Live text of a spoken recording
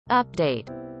Update.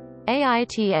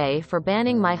 AITA for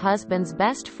banning my husband's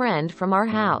best friend from our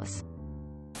house.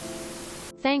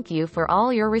 Thank you for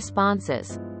all your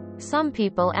responses. Some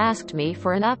people asked me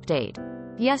for an update.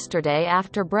 Yesterday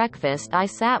after breakfast I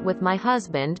sat with my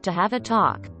husband to have a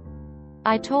talk.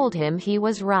 I told him he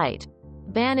was right.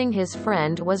 Banning his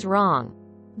friend was wrong.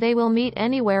 They will meet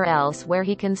anywhere else where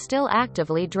he can still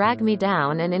actively drag me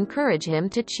down and encourage him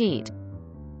to cheat.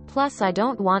 Plus I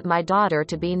don't want my daughter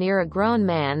to be near a grown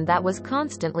man that was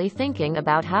constantly thinking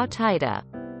about how tight a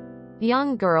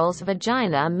young girl's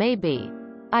vagina may be.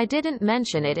 I didn't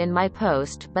mention it in my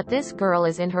post, but this girl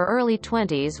is in her early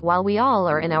 20s while we all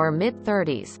are in our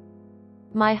mid-30s.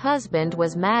 My husband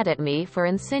was mad at me for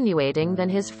insinuating that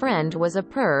his friend was a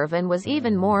perv and was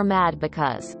even more mad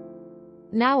because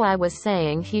now I was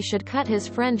saying he should cut his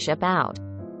friendship out.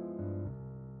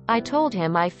 I told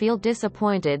him I feel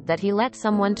disappointed that he let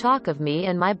someone talk of me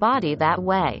and my body that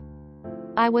way.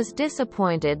 I was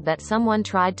disappointed that someone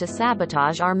tried to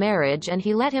sabotage our marriage and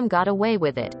he let him got away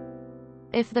with it.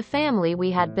 If the family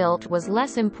we had built was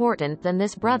less important than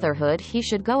this brotherhood, he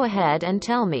should go ahead and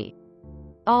tell me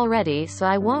already so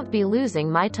I won't be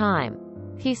losing my time.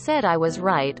 He said I was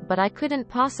right, but I couldn't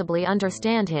possibly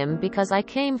understand him because I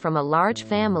came from a large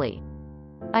family.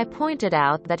 I pointed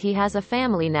out that he has a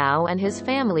family now and his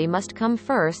family must come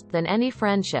first than any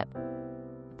friendship,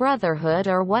 brotherhood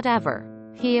or whatever.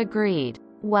 He agreed.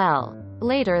 Well,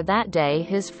 later that day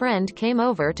his friend came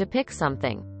over to pick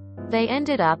something. They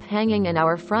ended up hanging in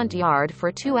our front yard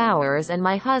for 2 hours and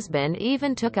my husband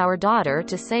even took our daughter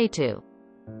to say to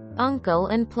uncle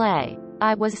and play.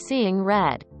 I was seeing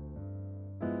red.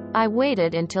 I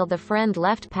waited until the friend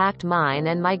left, packed mine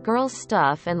and my girl's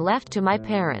stuff and left to my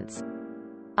parents.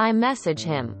 I messaged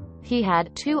him. He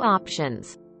had 2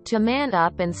 options: to man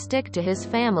up and stick to his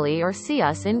family or see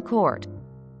us in court.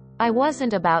 I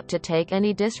wasn't about to take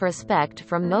any disrespect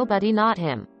from nobody, not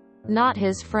him, not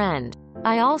his friend.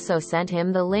 I also sent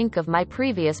him the link of my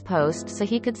previous post so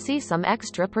he could see some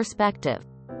extra perspective.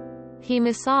 He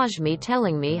messaged me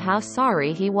telling me how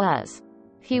sorry he was.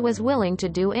 He was willing to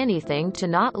do anything to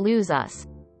not lose us.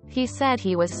 He said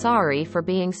he was sorry for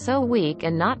being so weak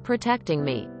and not protecting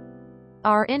me,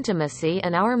 our intimacy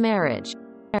and our marriage.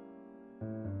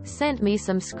 Sent me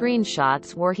some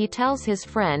screenshots where he tells his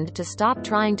friend to stop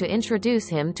trying to introduce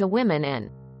him to women and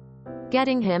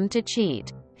getting him to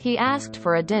cheat. He asked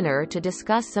for a dinner to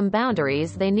discuss some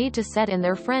boundaries they need to set in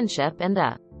their friendship and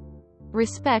the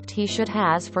respect he should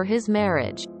has for his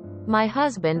marriage. My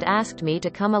husband asked me to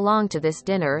come along to this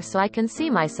dinner so I can see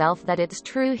myself that it's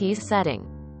true he's setting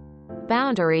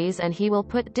boundaries and he will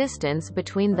put distance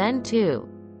between them too.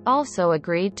 Also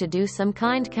agreed to do some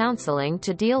kind counseling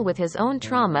to deal with his own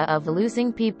trauma of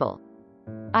losing people.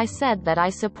 I said that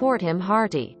I support him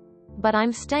hearty, but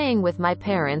I'm staying with my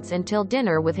parents until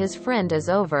dinner with his friend is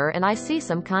over and I see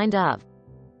some kind of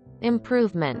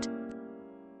improvement.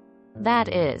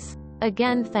 That is.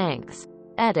 Again, thanks.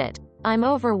 Edit. I'm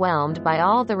overwhelmed by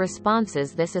all the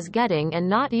responses this is getting and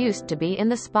not used to be in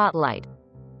the spotlight.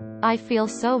 I feel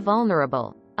so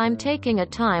vulnerable. I'm taking a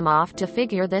time off to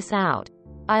figure this out.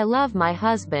 I love my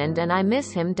husband and I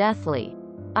miss him deathly.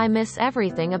 I miss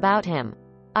everything about him.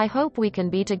 I hope we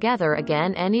can be together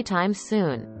again anytime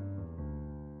soon.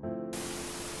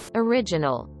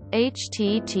 Original.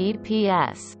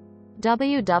 https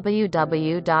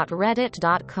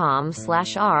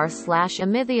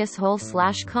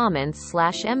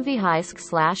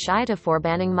www.reddit.com/r/AmITheAsshole/comments/mvhisk/AITA for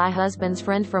banning my husband's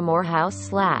friend from our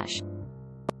house/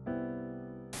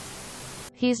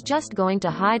 He's just going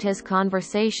to hide his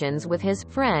conversations with his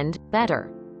friend better.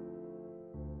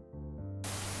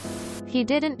 He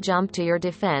didn't jump to your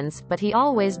defense, but he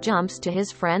always jumps to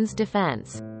his friend's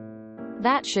defense.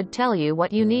 That should tell you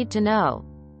what you need to know.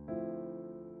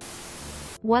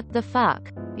 What the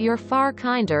fuck? You're far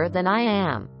kinder than I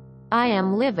am. I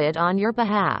am livid on your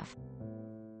behalf.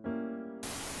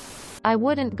 I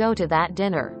wouldn't go to that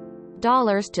dinner.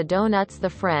 Dollars to donuts. The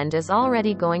friend is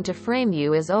already going to frame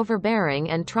you as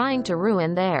overbearing and trying to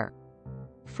ruin their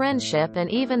friendship, and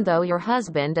even though your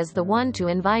husband is the one to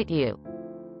invite you,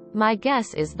 my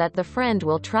guess is that the friend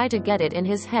will try to get it in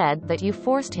his head that you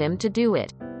forced him to do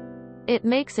it. It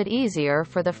makes it easier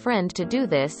for the friend to do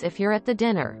this if you're at the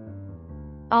dinner.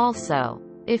 Also,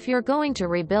 if you're going to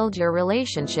rebuild your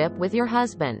relationship with your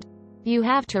husband, you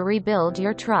have to rebuild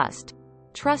your trust.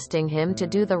 Trusting him to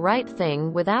do the right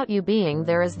thing without you being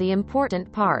there is the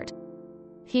important part.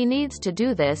 He needs to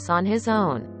do this on his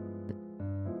own.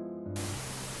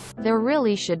 There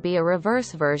really should be a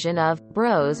reverse version of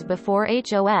bros before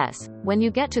HOS when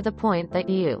you get to the point that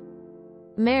you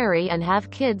marry and have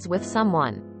kids with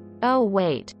someone. Oh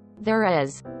wait. There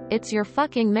is. It's your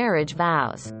fucking marriage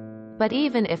vows. But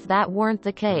even if that weren't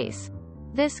the case,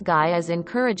 this guy is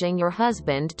encouraging your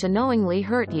husband to knowingly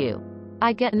hurt you.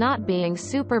 I get not being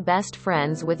super best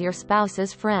friends with your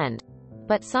spouse's friend,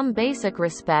 but some basic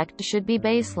respect should be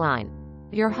baseline.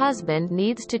 Your husband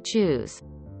needs to choose.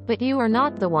 But you are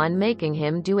not the one making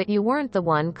him do it. You weren't the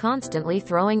one constantly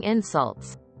throwing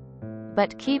insults.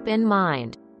 But keep in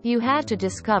mind, you had to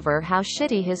discover how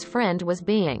shitty his friend was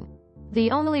being. The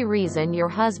only reason your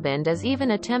husband is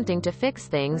even attempting to fix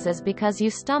things is because you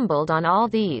stumbled on all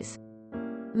these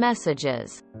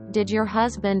messages. Did your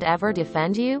husband ever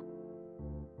defend you?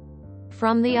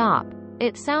 From the op,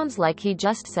 it sounds like he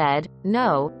just said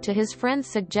no to his friend's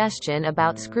suggestion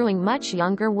about screwing much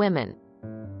younger women.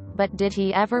 But did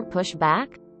he ever push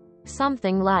back?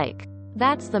 Something like,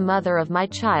 "That's the mother of my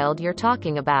child you're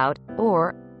talking about,"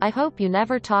 or, "I hope you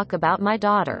never talk about my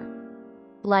daughter."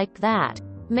 Like that.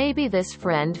 Maybe this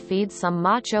friend feeds some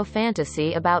macho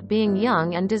fantasy about being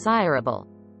young and desirable.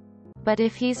 But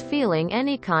if he's feeling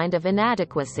any kind of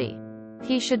inadequacy,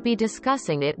 he should be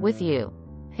discussing it with you,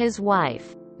 his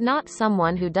wife, not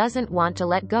someone who doesn't want to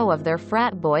let go of their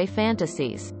frat boy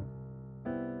fantasies.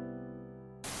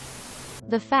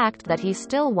 The fact that he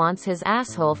still wants his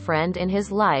asshole friend in his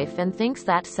life and thinks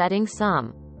that setting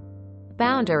some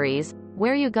boundaries,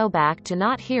 where you go back to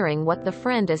not hearing what the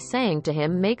friend is saying to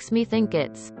him, makes me think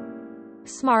it's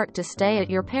smart to stay at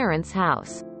your parents'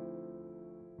 house.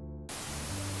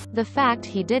 The fact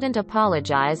he didn't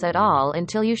apologize at all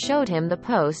until you showed him the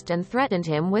post and threatened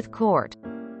him with court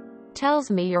tells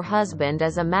me your husband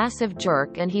is a massive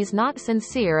jerk and he's not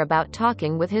sincere about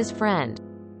talking with his friend.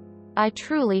 I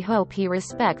truly hope he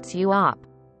respects you op.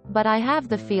 But I have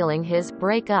the feeling his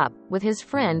breakup with his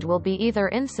friend will be either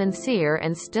insincere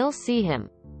and still see him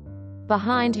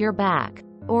behind your back,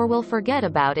 or will forget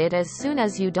about it as soon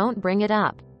as you don't bring it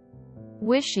up.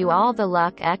 Wish you all the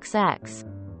luck XX.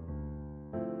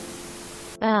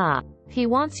 He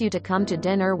wants you to come to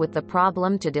dinner with the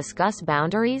problem to discuss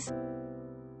boundaries?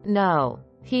 No.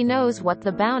 He knows what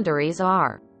the boundaries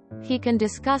are. He can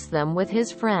discuss them with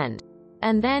his friend.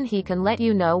 And then he can let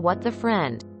you know what the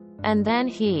friend. And then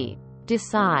he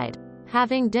decide.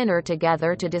 Having dinner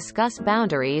together to discuss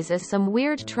boundaries is some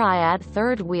weird triad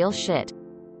third wheel shit.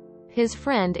 His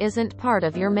friend isn't part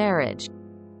of your marriage.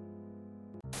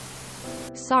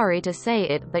 Sorry to say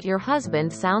it, but your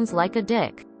husband sounds like a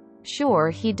dick. Sure,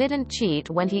 he didn't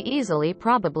cheat when he easily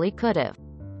probably could've.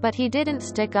 But he didn't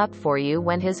stick up for you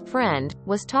when his friend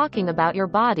was talking about your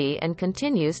body and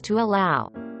continues to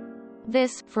allow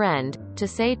this friend to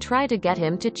say try to get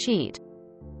him to cheat.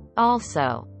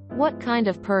 Also, what kind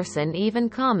of person even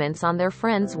comments on their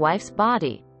friend's wife's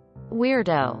body?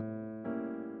 Weirdo.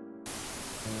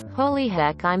 Holy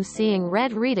heck, I'm seeing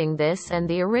red reading this and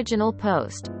the original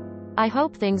post. I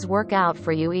hope things work out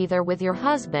for you either with your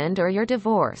husband or your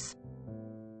divorce.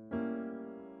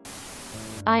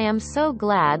 I am so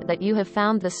glad that you have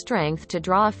found the strength to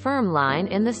draw a firm line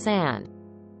in the sand.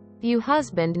 You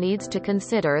husband needs to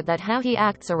consider that how he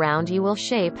acts around you will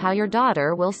shape how your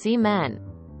daughter will see men,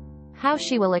 how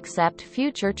she will accept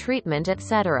future treatment,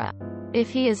 etc. If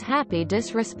he is happy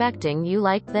disrespecting you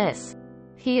like this,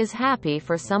 he is happy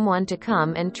for someone to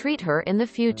come and treat her in the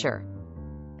future.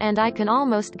 And I can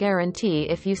almost guarantee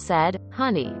if you said,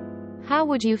 "Honey, how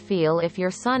would you feel if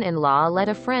your son-in-law let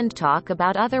a friend talk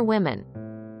about other women,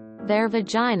 their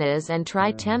vaginas, and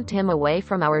try tempt him away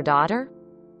from our daughter?"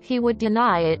 He would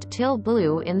deny it till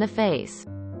blue in the face.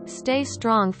 Stay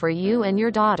strong for you and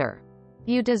your daughter.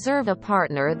 You deserve a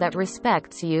partner that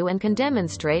respects you and can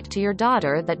demonstrate to your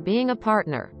daughter that being a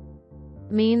partner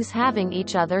means having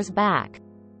each other's back.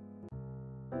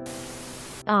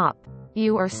 Op.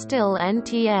 You are still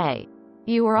NTA.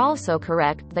 You are also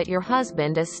correct that your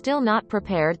husband is still not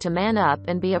prepared to man up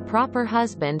and be a proper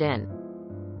husband and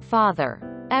father.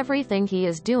 Everything he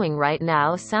is doing right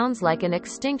now sounds like an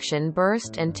extinction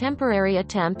burst and temporary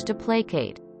attempt to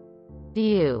placate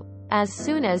you. As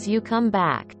soon as you come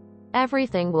back,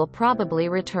 everything will probably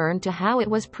return to how it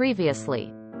was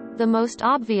previously. The most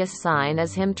obvious sign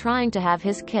is him trying to have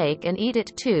his cake and eat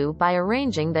it too by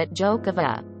arranging that joke of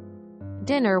a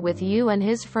dinner with you and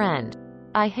his friend.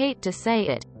 I hate to say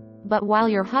it, but while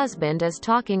your husband is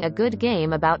talking a good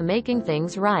game about making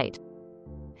things right,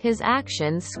 his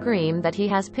actions scream that he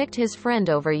has picked his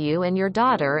friend over you and your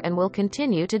daughter and will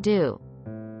continue to do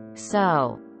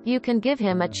so. You can give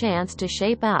him a chance to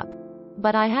shape up,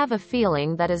 but I have a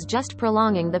feeling that is just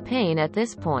prolonging the pain at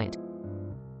this point.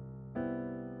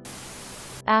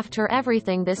 After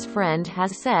everything this friend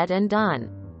has said and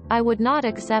done, I would not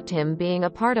accept him being a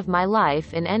part of my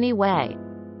life in any way,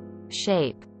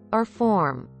 shape, or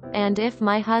form. And if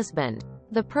my husband,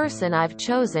 the person I've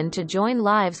chosen to join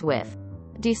lives with,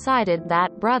 decided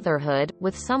that brotherhood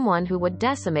with someone who would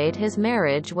decimate his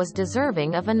marriage was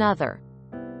deserving of another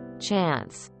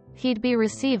chance, he'd be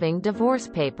receiving divorce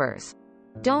papers.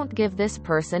 Don't give this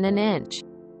person an inch.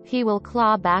 He will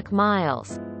claw back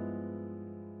miles.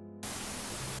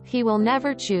 He will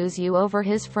never choose you over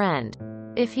his friend.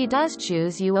 If he does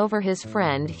choose you over his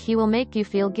friend, he will make you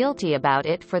feel guilty about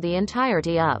it for the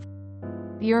entirety of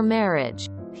your marriage.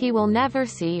 He will never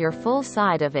see your full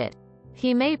side of it.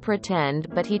 He may pretend,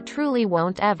 but he truly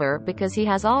won't ever, because he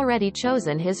has already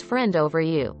chosen his friend over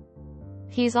you.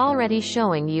 He's already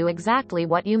showing you exactly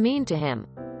what you mean to him.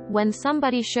 When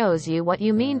somebody shows you what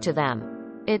you mean to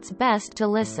them, it's best to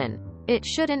listen. It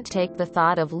shouldn't take the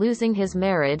thought of losing his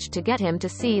marriage to get him to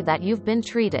see that you've been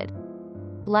treated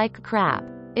like crap.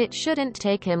 It shouldn't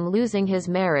take him losing his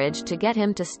marriage to get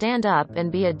him to stand up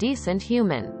and be a decent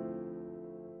human.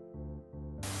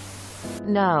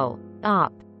 No.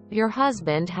 Your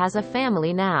husband has a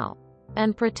family now.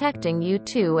 And protecting you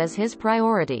too is his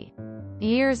priority.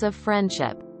 Years of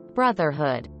friendship,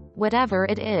 brotherhood, whatever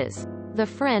it is, the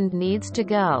friend needs to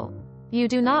go. You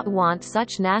do not want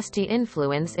such nasty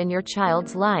influence in your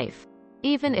child's life.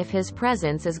 Even if his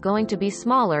presence is going to be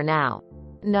smaller now.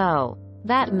 No.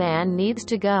 That man needs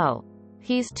to go.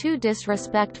 He's too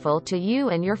disrespectful to you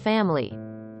and your family.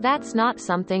 That's not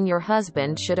something your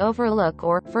husband should overlook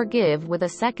or forgive with a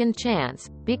second chance,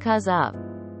 because of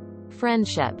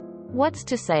friendship. What's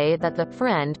to say that the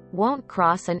friend won't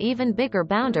cross an even bigger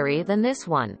boundary than this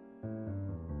one?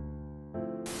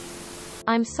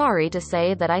 I'm sorry to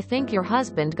say that I think your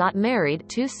husband got married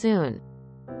too soon.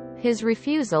 His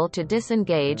refusal to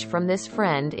disengage from this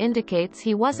friend indicates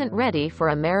he wasn't ready for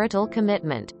a marital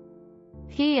commitment.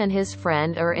 He and his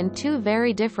friend are in two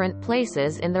very different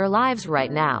places in their lives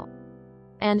right now.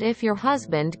 And if your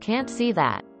husband can't see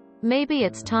that, maybe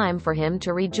it's time for him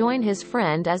to rejoin his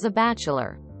friend as a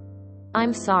bachelor.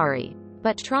 I'm sorry,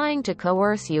 but trying to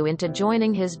coerce you into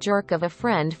joining his jerk of a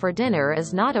friend for dinner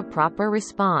is not a proper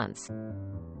response.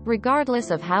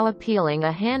 Regardless of how appealing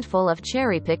a handful of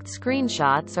cherry-picked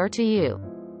screenshots are to you.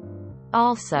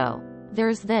 Also,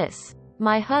 there's this.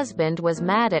 My husband was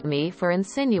mad at me for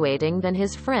insinuating that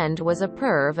his friend was a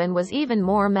perv, and was even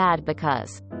more mad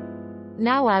because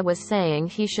now I was saying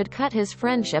he should cut his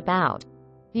friendship out.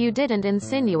 You didn't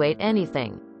insinuate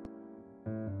anything.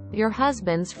 Your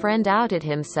husband's friend outed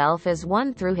himself as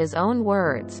one through his own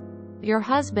words. Your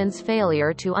husband's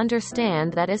failure to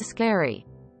understand that is scary.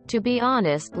 To be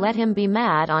honest, let him be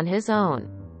mad on his own.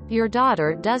 Your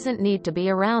daughter doesn't need to be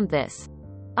around this.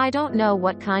 I don't know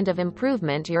what kind of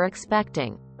improvement you're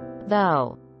expecting.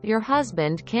 Though, your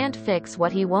husband can't fix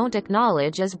what he won't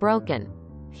acknowledge as broken.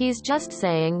 He's just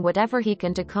saying whatever he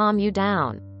can to calm you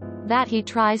down. That he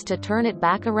tries to turn it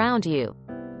back around you,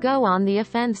 go on the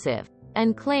offensive,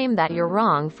 and claim that you're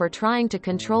wrong for trying to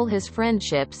control his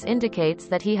friendships indicates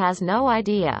that he has no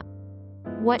idea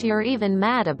what you're even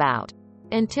mad about.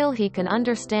 Until he can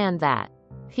understand that,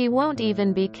 he won't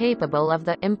even be capable of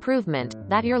the improvement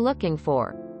that you're looking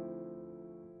for.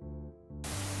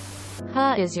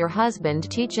 Is your husband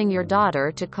teaching your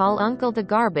daughter to call uncle the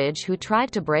garbage who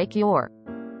tried to break your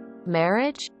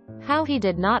marriage? How he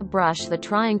did not brush the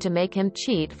trying to make him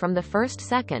cheat from the first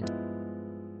second.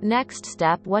 Next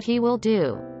step, what he will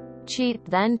do. Cheat,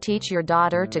 then teach your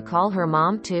daughter to call her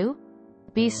mom too?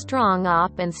 Be strong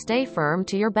up and stay firm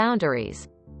to your boundaries.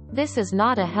 This is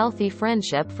not a healthy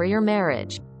friendship for your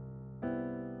marriage.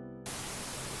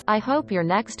 I hope your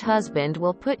next husband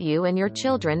will put you and your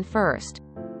children first.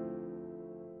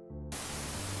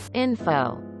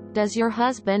 Info. Does your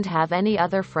husband have any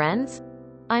other friends?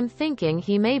 I'm thinking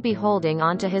he may be holding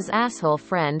on to his asshole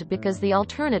friend because the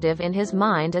alternative in his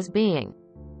mind is being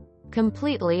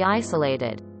completely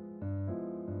isolated.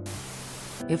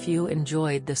 If you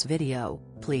enjoyed this video,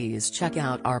 please check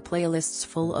out our playlists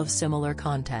full of similar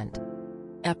content.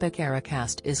 Epic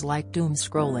Ericast is like doom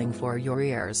scrolling for your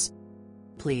ears.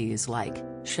 Please like,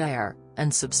 share,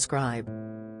 and subscribe.